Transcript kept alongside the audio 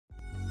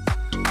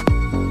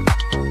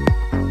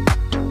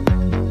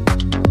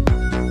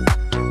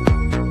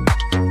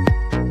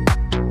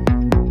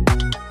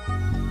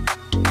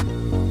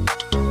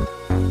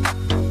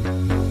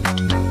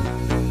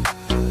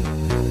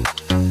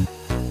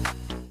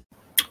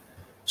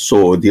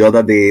So the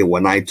other day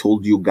when I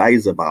told you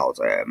guys about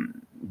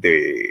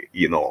the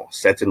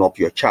setting up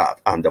your chart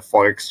and the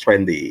forex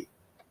trendy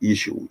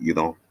issue,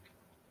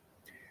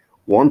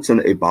 one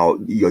thing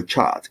about your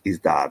chart is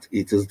that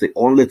it is the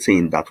only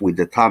thing that will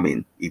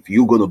determine if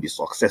you're going to be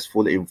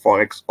successful in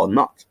forex or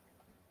not.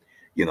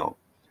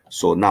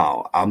 So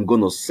now I'm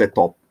going to set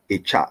up a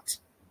chart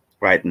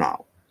right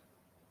now,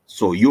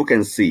 so you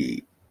can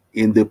see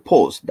in the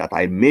post that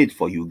I made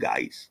for you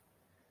guys.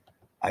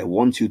 I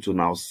want you to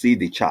now see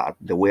the chart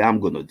the way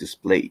I'm going to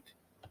display it.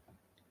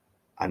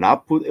 And I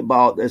put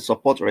about a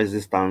support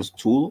resistance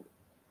tool.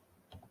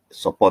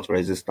 Support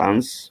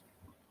resistance.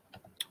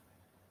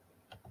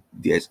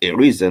 There's a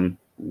reason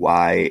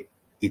why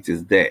it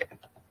is there.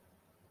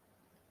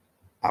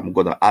 I'm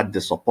going to add the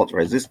support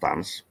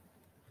resistance.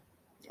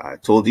 I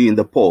told you in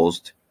the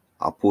post,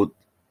 I put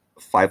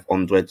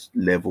 500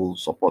 level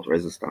support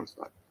resistance.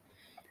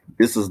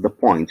 This is the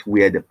point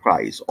where the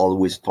price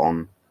always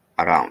turns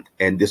around,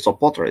 and the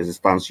support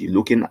resistance you're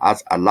looking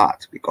at a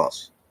lot,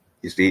 because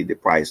you see the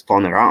price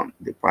turn around,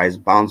 the price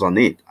bounce on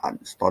it and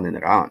it's turning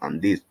around,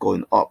 and this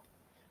going up.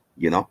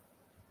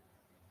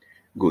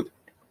 Good.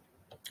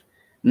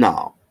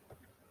 Now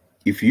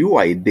if you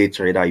are a day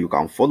trader, you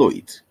can follow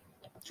it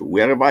to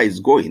wherever it's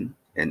going,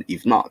 and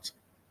if not,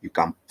 you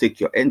can take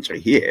your entry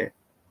here.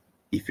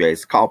 If you're a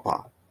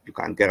scalper, you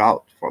can get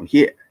out from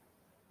here.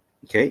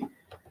 Okay,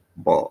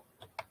 but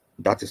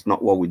that is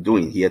not what we're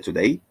doing here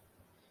today.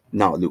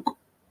 Now look,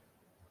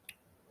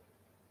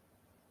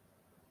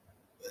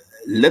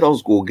 let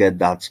us go get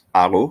that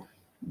arrow,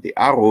 the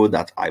arrow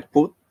that I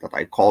put, that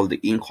I call the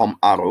income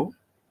arrow.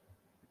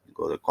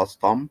 Go to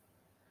custom,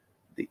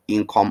 the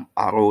income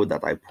arrow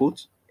that I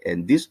put,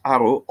 and this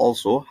arrow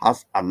also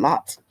has a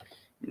lot.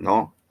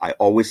 I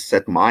always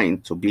set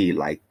mine to be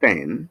like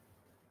 10.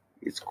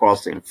 It's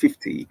crossing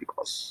 50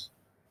 because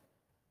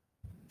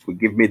it will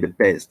give me the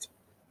best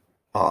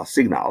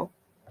signal,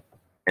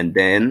 and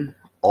then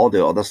all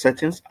the other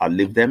settings, I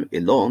leave them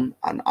alone,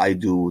 and I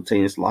do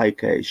things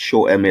like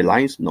show MA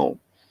lines. No.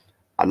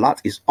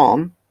 Alert is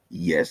on.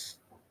 Yes.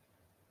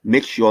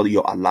 Make sure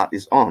your alert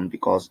is on,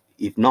 because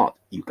if not,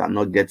 you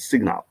cannot get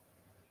signal.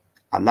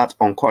 Alert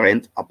on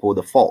current, I put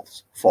the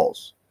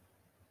false.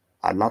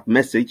 Alert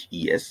message,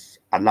 yes.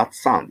 Alert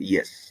sound,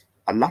 yes.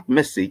 Alert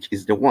message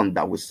is the one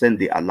that will send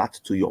the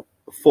alert to your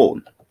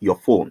phone,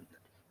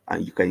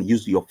 and you can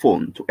use your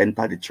phone to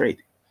enter the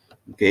trade.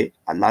 Okay.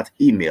 Alert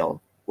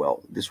email,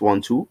 well, this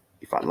one too,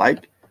 if I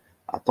like,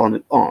 I turn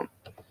it on.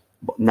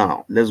 But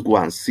now let's go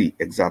and see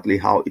exactly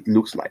how it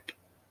looks like.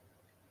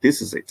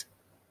 This is it.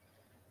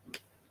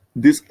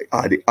 These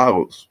are the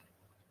arrows.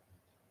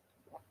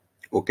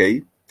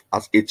 Okay,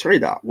 as a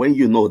trader, when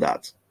you know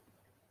that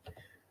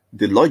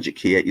the logic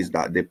here is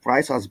that the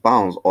price has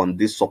bounced on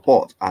this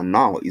support and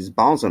now it's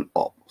bouncing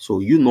up, so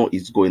you know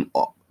it's going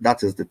up.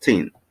 That is the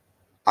thing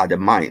at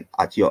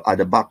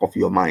the back of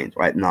your mind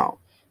right now.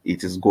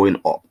 It is going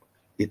up.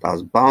 It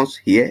has bounced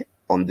here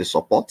on the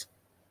support,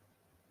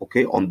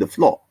 okay, on the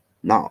floor.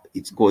 Now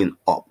it's going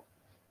up.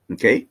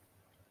 Okay,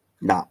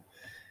 now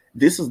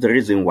this is the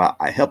reason why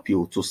I help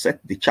you to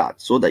set the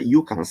chart so that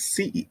you can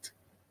see it.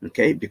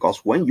 Okay,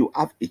 because when you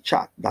have a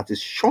chart that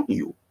is showing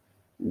you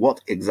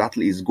what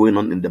exactly is going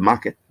on in the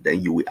market,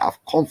 then you will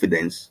have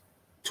confidence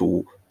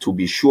to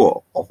be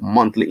sure of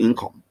monthly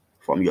income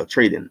from your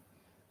trading.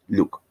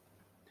 Look,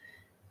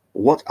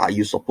 what are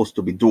you supposed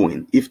to be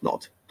doing if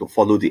not to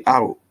follow the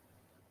arrow,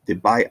 the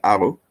buy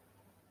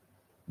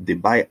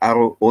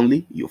arrow,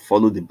 only? You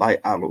follow the buy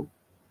arrow.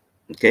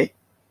 Okay,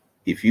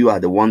 if you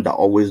are the one that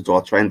always draw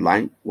trend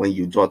line, when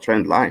you draw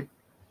trend line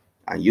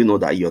and you know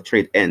that your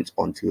trade ends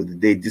until the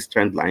day this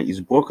trend line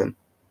is broken.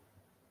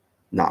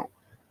 Now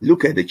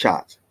look at the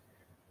chart.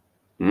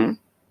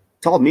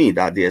 Tell me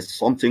that there's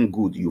something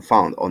good you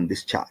found on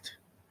this chart.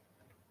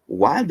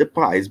 While the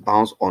price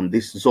bounced on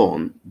this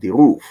zone, the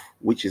roof,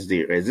 which is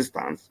the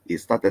resistance, it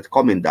started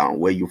coming down,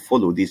 where you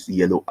follow this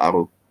yellow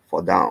arrow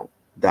for down,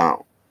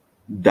 down,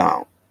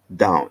 down,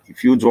 down.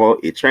 If you draw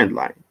a trend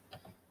line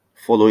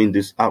following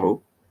this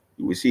arrow,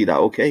 you will see that,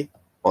 okay,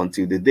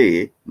 until the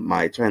day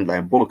my trend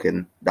line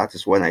broken, that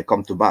is when I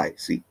come to buy.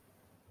 See,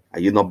 are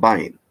you not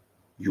buying?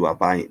 You are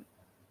buying.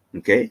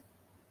 Okay,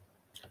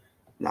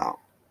 now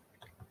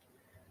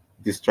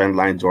this trend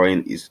line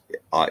drawing is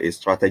a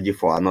strategy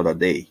for another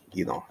day.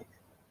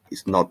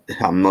 It's not,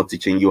 I'm not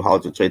teaching you how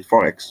to trade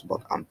forex,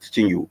 but I'm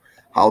teaching you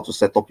how to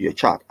set up your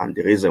chart, and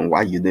the reason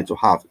why you need to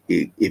have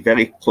a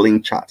very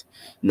clean chart.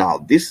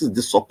 Now this is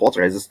the support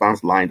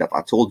resistance line that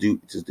I told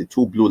you. It is the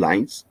two blue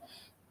lines,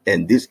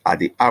 and these are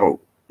the arrow.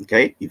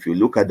 Okay, if you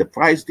look at the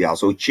price, they are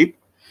so cheap.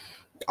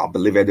 I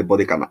believe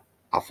everybody can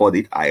afford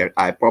it.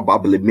 I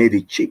probably made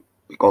it cheap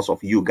because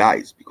of you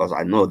guys, because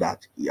I know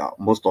that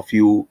most of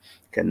you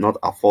cannot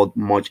afford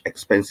much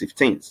expensive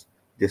things.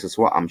 This is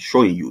why I'm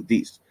showing you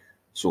this.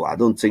 So I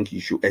don't think you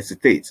should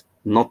hesitate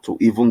not to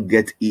even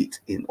get it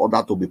in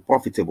order to be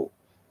profitable.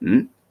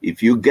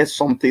 If you get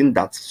something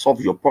that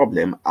solves your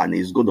problem and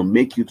is going to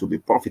make you to be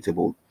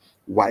profitable,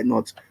 why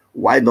not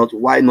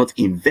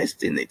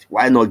invest in it?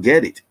 Why not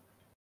get it?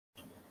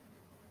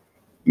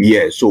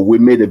 Yeah, so we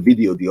made a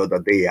video the other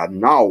day,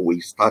 and now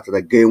we started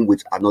again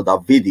with another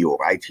video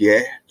right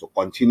here to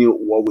continue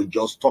what we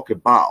just talked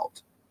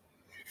about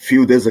a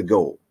few days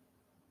ago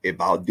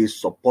about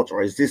this support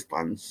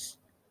resistance,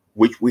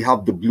 which we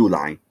have the blue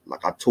line,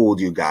 like I told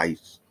you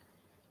guys.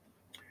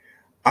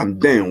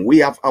 And then we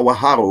have our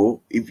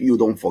arrow, if you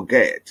don't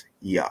forget.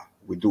 Yeah,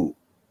 we do.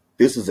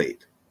 This is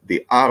it.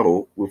 The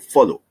arrow will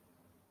follow.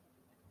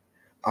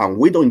 And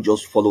we don't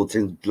just follow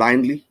things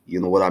blindly, you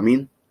know what I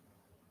mean?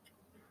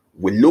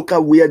 We look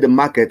at where the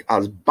market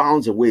has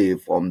bounced away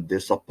from the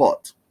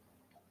support.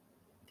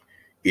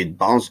 It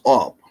bounced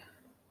up,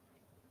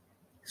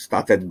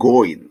 started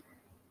going.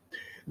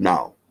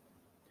 Now,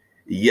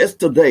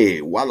 yesterday,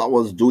 while I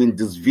was doing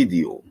this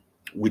video,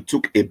 we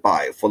took a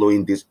buy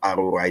following this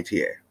arrow right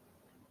here.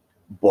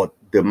 But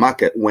the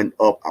market went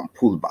up and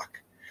pulled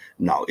back.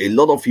 Now, a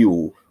lot of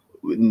you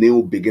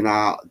new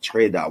beginner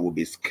trader will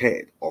be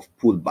scared of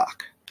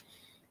pullback.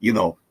 You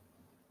know,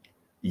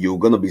 you're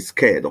going to be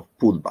scared of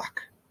pullback.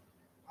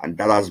 And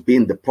that has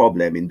been the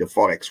problem in the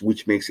Forex,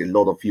 which makes a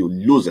lot of you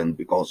losing,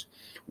 because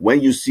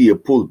when you see a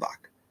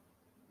pullback,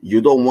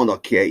 you don't want to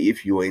care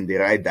if you're in the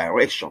right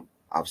direction.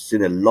 I've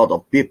seen a lot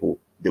of people,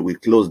 they will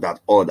close that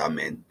order,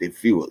 man. They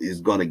feel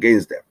it's gone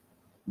against them.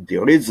 The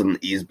reason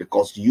is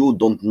because you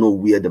don't know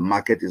where the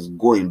market is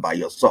going by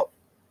yourself.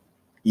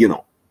 You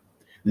know,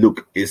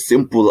 look, a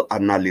simple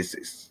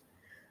analysis.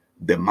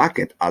 The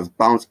market has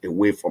bounced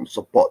away from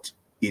support.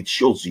 It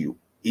shows you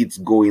it's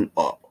going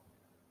up.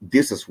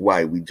 This is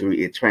why we drew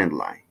a trend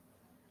line.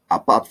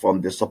 Apart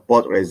from the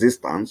support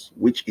resistance,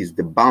 which is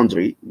the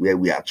boundary where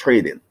we are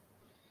trading.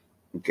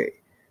 Okay,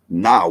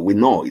 now we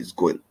know it's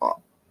going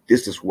up.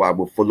 This is why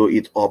we follow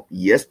it up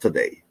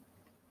yesterday.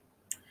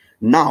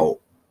 Now,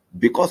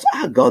 because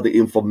I got the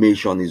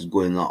information is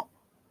going up,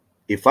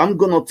 if I'm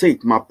going to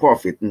take my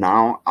profit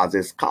now as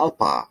a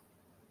scalper,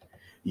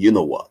 you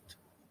know what?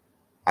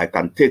 I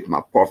can take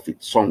my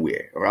profit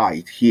somewhere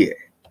right here.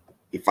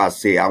 If I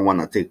say I want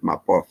to take my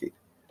profit,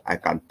 I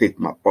can take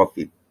my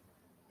profit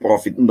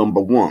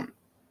number one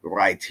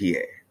right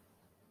here.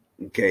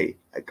 Okay,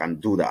 I can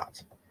do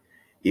that.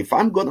 If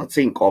I'm going to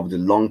think of the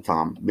long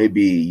term,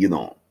 maybe, you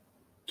know,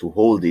 to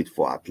hold it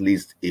for at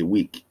least a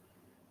week.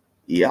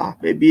 Yeah,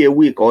 maybe a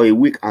week or a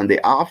week and a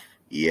half.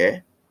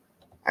 Yeah,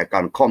 I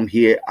can come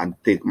here and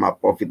take my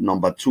profit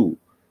number two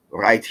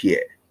right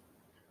here.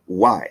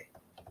 Why?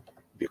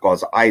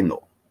 Because I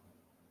know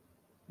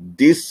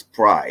this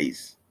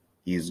price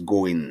is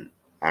going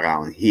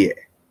around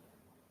here.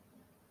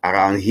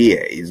 Around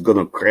here is going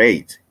to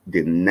create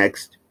the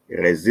next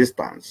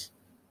resistance.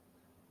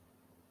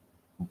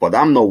 But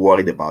I'm not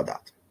worried about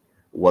that.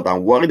 What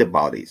I'm worried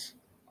about is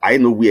I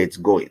know where it's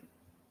going.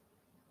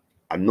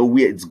 I know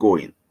where it's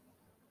going.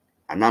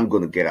 And I'm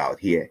going to get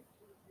out here.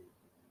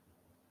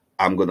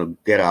 I'm going to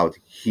get out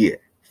here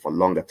for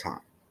longer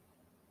time.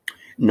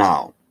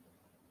 Now,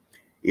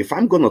 if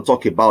I'm going to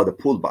talk about the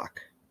pullback,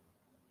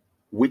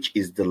 which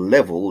is the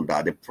level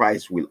that the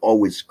price will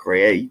always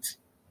create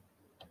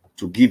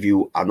to give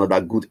you another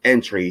good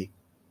entry.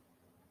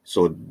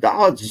 So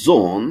that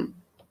zone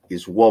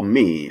is what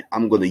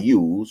I'm going to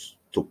use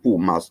to pull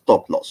my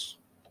stop loss.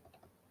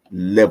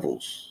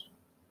 Levels,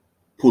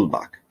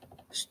 pullback,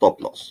 stop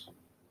loss.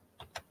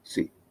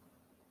 See,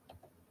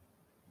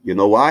 you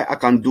know why I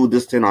can do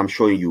this thing I'm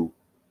showing you?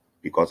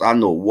 Because I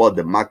know what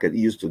the market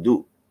used to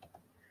do.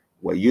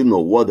 When you know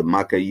what the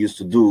market used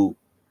to do,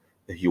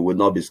 you will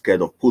not be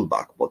scared of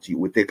pullback, but you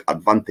will take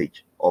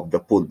advantage of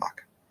the pullback.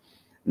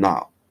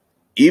 Now,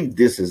 if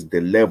this is the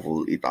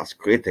level it has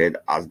created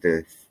as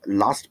the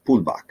last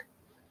pullback,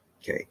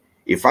 okay,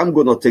 if I'm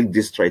going to take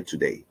this trade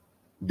today,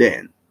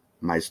 then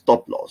my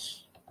stop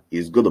loss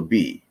is going to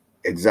be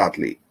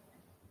exactly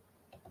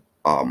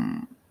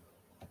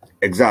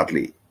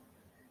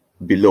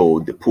below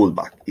the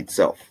pullback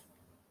itself.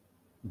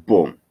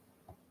 Boom.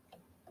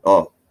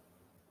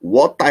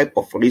 What type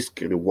of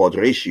risk reward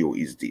ratio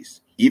is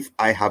this? If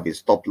I have a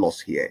stop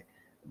loss here,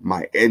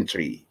 my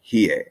entry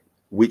here,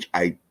 which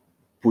I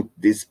put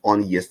this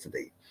on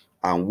yesterday,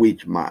 and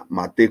which my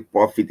take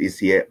profit is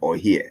here or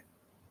here.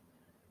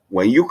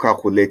 When you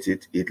calculate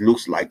it, it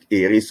looks like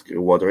a risk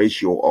reward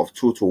ratio of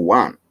 2 to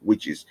 1,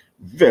 which is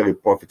very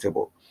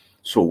profitable.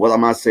 So what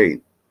am I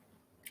saying?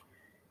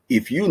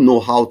 If you know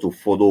how to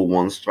follow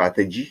one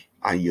strategy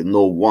and you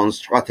know one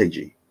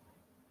strategy,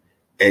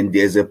 and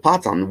there's a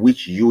pattern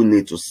which you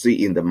need to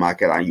see in the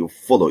market and you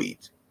follow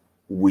it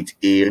with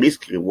a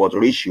risk reward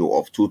ratio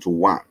of 2 to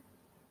 1,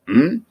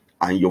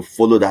 and you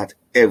follow that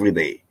every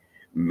day,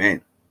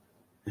 man,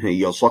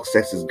 your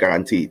success is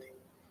guaranteed.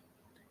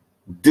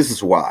 This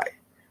is why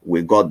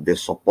we got the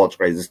support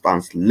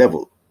resistance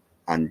level,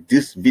 and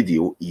this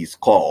video is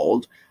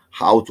called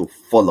how to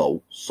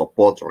follow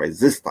support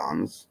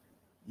resistance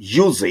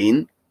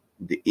using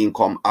the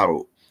income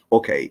arrow.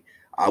 Okay,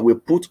 I will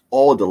put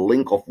all the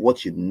link of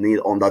what you need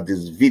under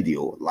this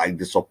video, like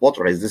the support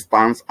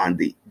resistance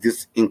and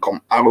this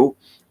income arrow.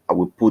 I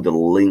will put the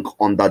link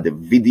under the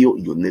video.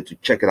 You need to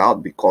check it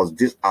out, because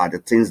these are the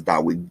things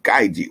that will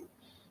guide you.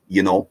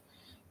 You know,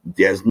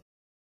 there's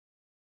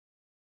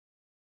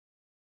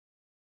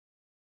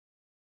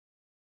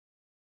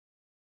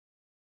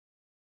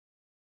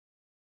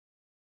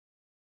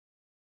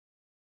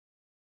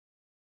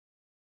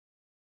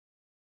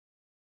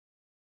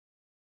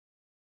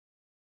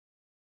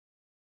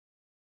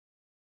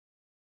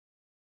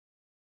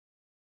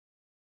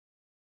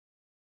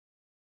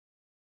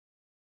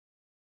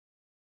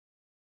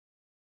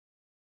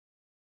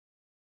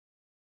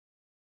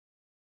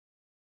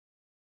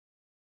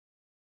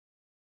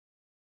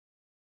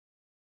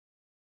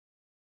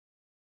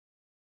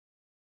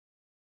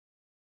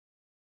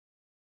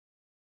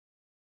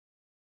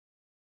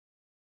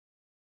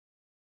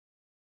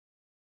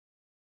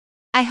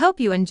I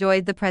hope you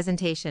enjoyed the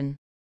presentation.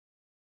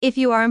 If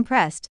you are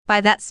impressed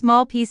by that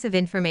small piece of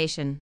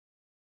information,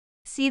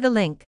 see the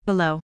link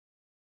below.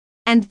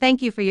 And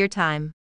thank you for your time.